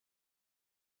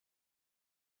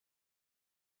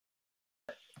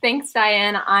Thanks,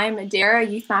 Diane. I'm Dara,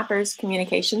 YouthMappers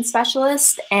Communication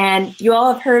Specialist, and you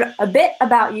all have heard a bit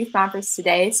about YouthMappers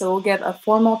today, so we'll give a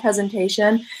formal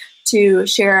presentation to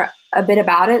share a bit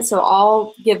about it. So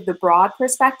I'll give the broad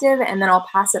perspective, and then I'll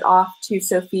pass it off to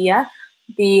Sophia,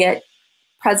 the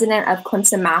president of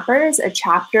Clemson Mappers, a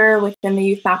chapter within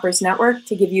the YouthMappers network,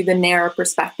 to give you the narrow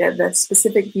perspective, the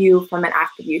specific view from an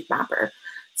active youth mapper.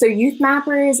 So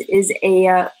YouthMappers is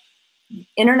a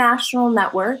international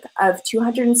network of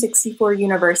 264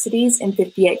 universities in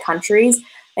 58 countries,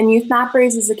 and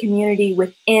YouthMappers is a community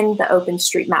within the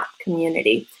OpenStreetMap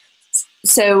community.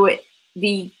 So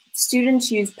the students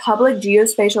use public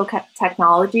geospatial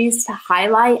technologies to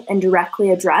highlight and directly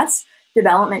address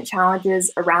development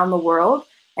challenges around the world.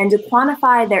 And to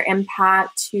quantify their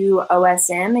impact to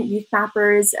OSM,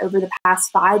 YouthMappers over the past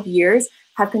 5 years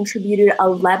have contributed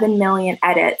 11 million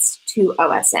edits to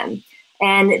OSM.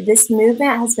 And this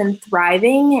movement has been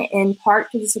thriving in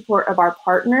part to the support of our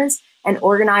partners and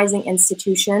organizing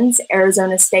institutions,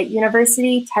 Arizona State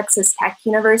University, Texas Tech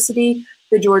University,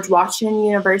 the George Washington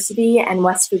University, and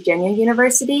West Virginia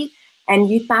University. And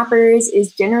YouthMappers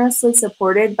is generously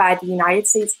supported by the United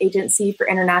States Agency for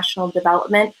International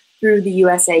Development through the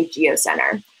USA Geo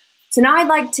Center. So now I'd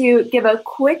like to give a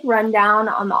quick rundown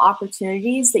on the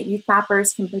opportunities that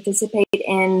YouthMappers can participate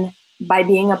in by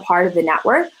being a part of the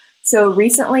network. So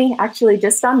recently, actually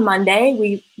just on Monday,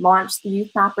 we launched the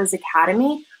YouthMappers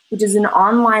Academy, which is an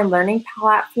online learning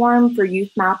platform for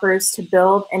youth mappers to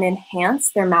build and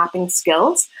enhance their mapping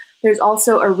skills. There's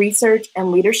also a research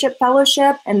and leadership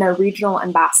fellowship and the regional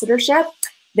ambassadorship.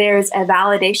 There's a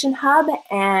validation hub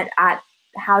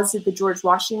housed at the George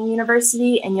Washington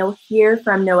University, and you'll hear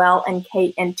from Noelle and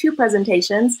Kate in 2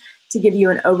 presentations to give you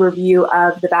an overview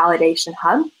of the validation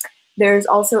hub. There's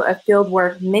also a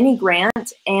fieldwork mini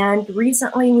grant, and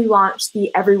recently we launched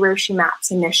the Everywhere She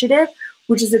Maps initiative,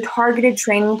 which is a targeted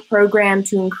training program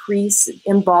to increase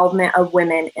involvement of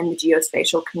women in the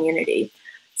geospatial community.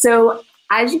 So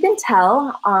as you can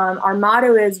tell, our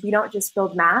motto is we don't just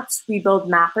build maps, we build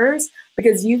mappers,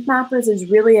 because YouthMappers is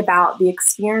really about the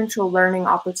experiential learning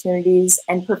opportunities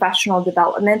and professional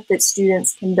development that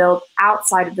students can build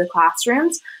outside of the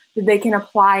classrooms that they can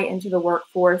apply into the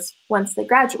workforce once they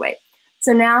graduate.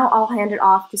 So now I'll hand it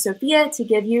off to Sophia to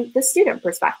give you the student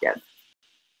perspective.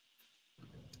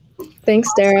 Thanks,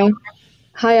 Dara.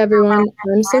 Hi, everyone.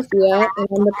 I'm Sophia, and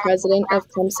I'm the president of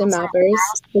Clemson Mappers,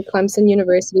 the Clemson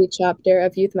University chapter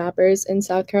of YouthMappers in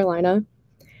South Carolina.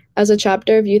 As a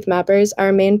chapter of YouthMappers,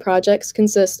 our main projects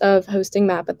consist of hosting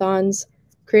mapathons,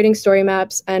 creating story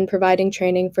maps, and providing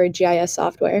training for GIS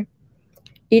software.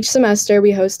 Each semester,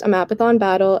 we host a mapathon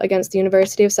battle against the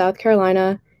University of South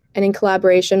Carolina and in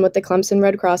collaboration with the Clemson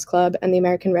Red Cross Club and the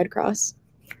American Red Cross.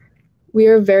 We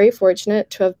are very fortunate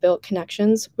to have built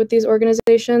connections with these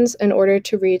organizations in order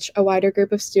to reach a wider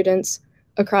group of students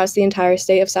across the entire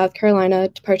state of South Carolina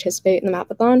to participate in the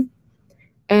mapathon.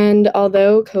 And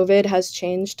although COVID has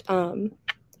changed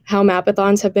how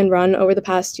mapathons have been run over the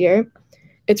past year,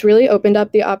 it's really opened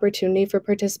up the opportunity for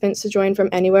participants to join from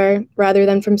anywhere rather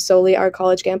than from solely our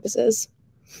college campuses.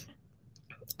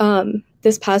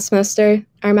 This past semester,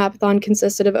 our mapathon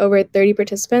consisted of over 30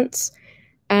 participants,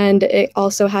 and it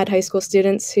also had high school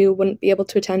students who wouldn't be able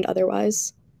to attend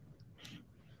otherwise.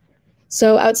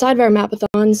 So outside of our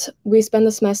mapathons, we spend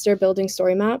the semester building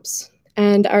story maps,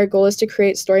 and our goal is to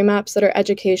create story maps that are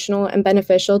educational and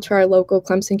beneficial to our local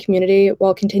Clemson community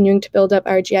while continuing to build up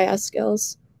our GIS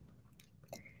skills.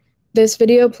 This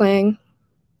video playing,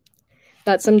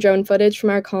 that's some drone footage from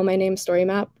our Call My Name story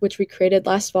map, which we created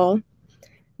last fall.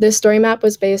 This story map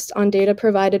was based on data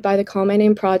provided by the Call My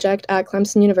Name project at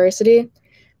Clemson University,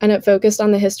 and it focused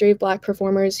on the history of Black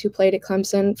performers who played at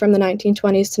Clemson from the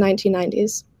 1920s to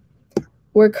 1990s.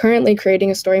 We're currently creating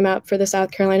a story map for the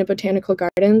South Carolina Botanical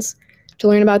Gardens to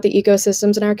learn about the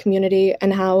ecosystems in our community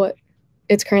and how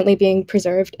it's currently being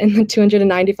preserved in the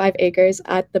 295 acres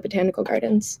at the Botanical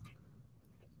Gardens.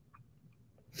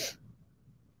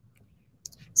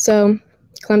 So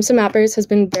Clemson Mappers has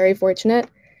been very fortunate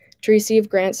to receive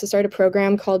grants to start a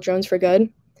program called Drones for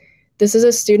Good. This is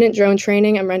a student drone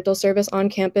training and rental service on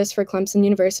campus for Clemson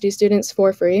University students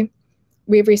for free.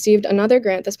 We've received another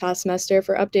grant this past semester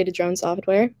for updated drone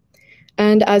software.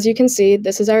 And as you can see,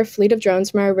 this is our fleet of drones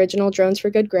from our original Drones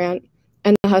for Good grant,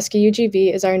 and the Husky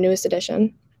UGV is our newest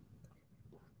addition.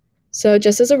 So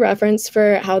just as a reference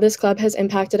for how this club has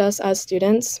impacted us as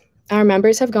students, our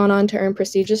members have gone on to earn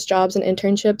prestigious jobs and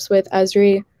internships with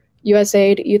Esri,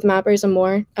 USAID, YouthMappers, and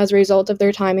more as a result of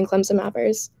their time in Clemson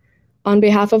Mappers. On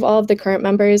behalf of all of the current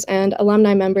members and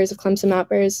alumni members of Clemson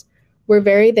Mappers, We're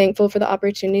very thankful for the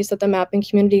opportunities that the mapping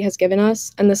community has given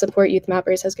us and the support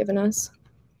YouthMappers has given us.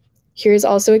 Here's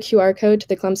also a QR code to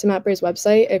the Clemson Mappers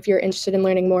website if you're interested in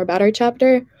learning more about our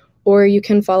chapter, or you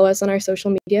can follow us on our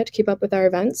social media to keep up with our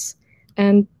events.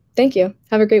 And thank you.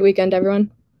 Have a great weekend, everyone.